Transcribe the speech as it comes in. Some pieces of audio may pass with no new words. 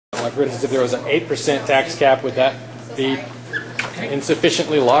Like, for instance, if there was an 8% tax cap, would that be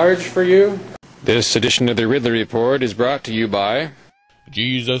insufficiently large for you? This edition of the Ridley Report is brought to you by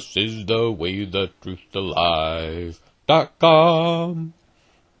Jesus is the way, the truth, the life.com.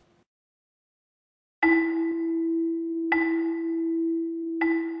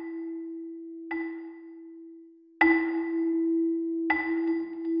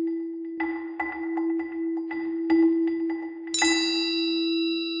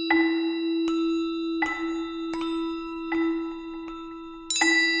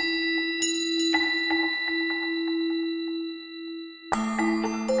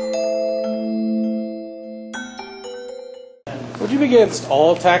 Would you be against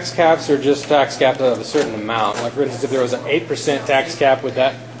all tax caps or just tax caps of a certain amount? Like, for instance, if there was an 8% tax cap, would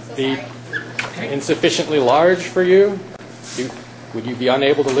that be insufficiently large for you? Would you be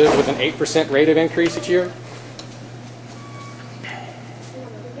unable to live with an 8% rate of increase each year?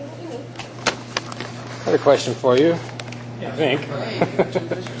 Another question for you, I think.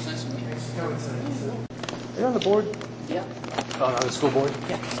 Are you on the board? Yeah. On the school board?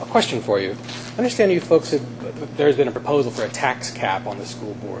 Yeah. A question for you. I understand you folks said there's been a proposal for a tax cap on the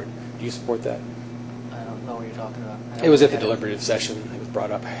school board. Do you support that? I don't know what you're talking about. It was at the deliberative session. It was brought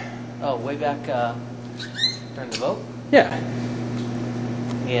up. Oh, way back during the vote? Yeah.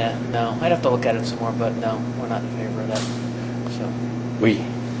 Yeah, no. I'd have to look at it some more, but no, we're not in favor of that. So.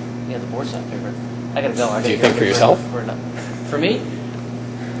 Yeah, the board's not in favor. I gotta go. Do you think for yourself? For me?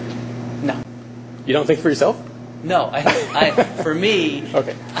 No. You don't think for yourself? No. For me,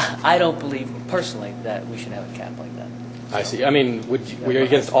 Okay. I don't believe personally that we should have a cap like that. I see. I mean, were you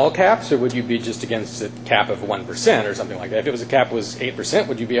against all caps, or would you be just against a cap of 1% or something like that? If it was a cap was 8%,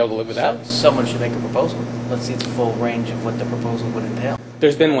 would you be able to live with that? Someone should make a proposal. Let's see the full range of what the proposal would entail.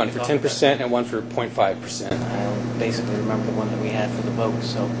 There's been one for 10% and one for 0.5%. I don't basically remember the one that we had for the vote,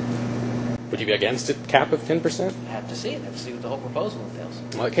 so Would you be against a cap of 10%? I have to see it. I have to see what the whole proposal entails.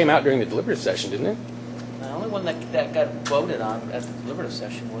 Well, it came out during the deliberative session, didn't it? The only one that got voted on at the deliberative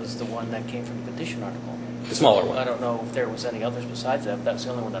session was the one that came from the petition article. The smaller one. I don't know if there was any others besides that, but that's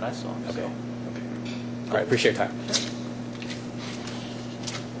the only one that I saw. Okay. So. Okay. All right. Appreciate your time.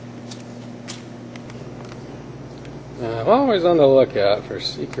 Always on the lookout for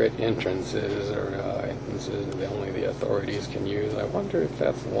secret entrances or entrances that only the authorities can use. I wonder if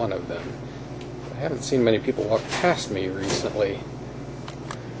that's one of them. I haven't seen many people walk past me recently.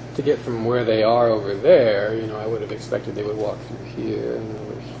 To get from where they are over there, I would have expected they would walk through here and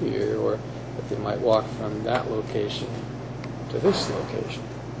over here, or that they might walk from that location to this location.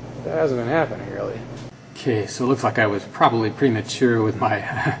 But that hasn't been happening, really. Okay, so it looks like I was probably premature with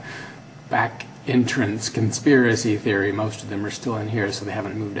my back entrance conspiracy theory. Most of them are still in here, so they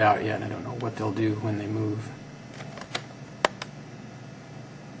haven't moved out yet. I don't know what they'll do when they move.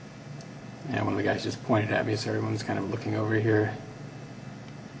 Yeah, one of the guys just pointed at me, so everyone's kind of looking over here.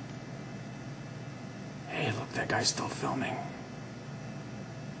 Hey, look, that guy's still filming.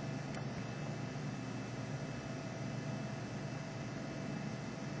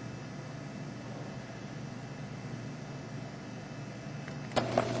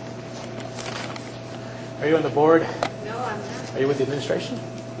 Are you on the board? No, I'm not. Are you with the administration?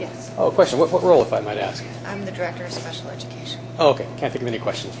 Yes. Oh, a question. What role, if I might ask? I'm the Director of Special Education. Oh, okay. Can't think of any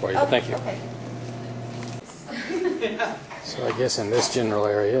questions for you, but thank you. Okay. So I guess in this general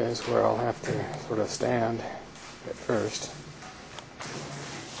area is where I'll have to sort of stand at first.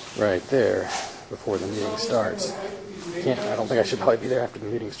 Right there, before the meeting starts. I don't think I should probably be there after the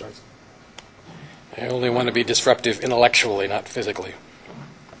meeting starts. I only want to be disruptive intellectually, not physically.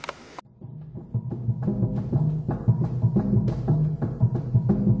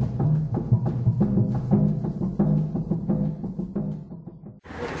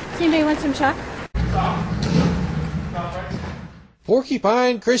 Does anybody want some chalk?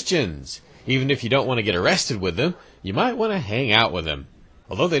 Porcupine Christians. Even if you don't want to get arrested with them, you might want to hang out with them.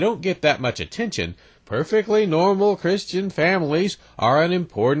 Although they don't get that much attention, perfectly normal Christian families are an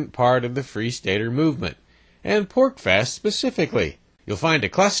important part of the Free Stater movement, and PorcFest specifically. You'll find a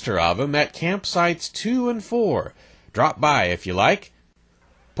cluster of them at campsites 2 and 4. Drop by if you like.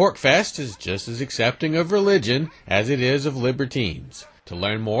 PorcFest is just as accepting of religion as it is of libertines. To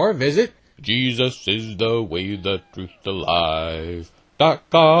learn more, visit Jesus is the way, the truth, the life.com.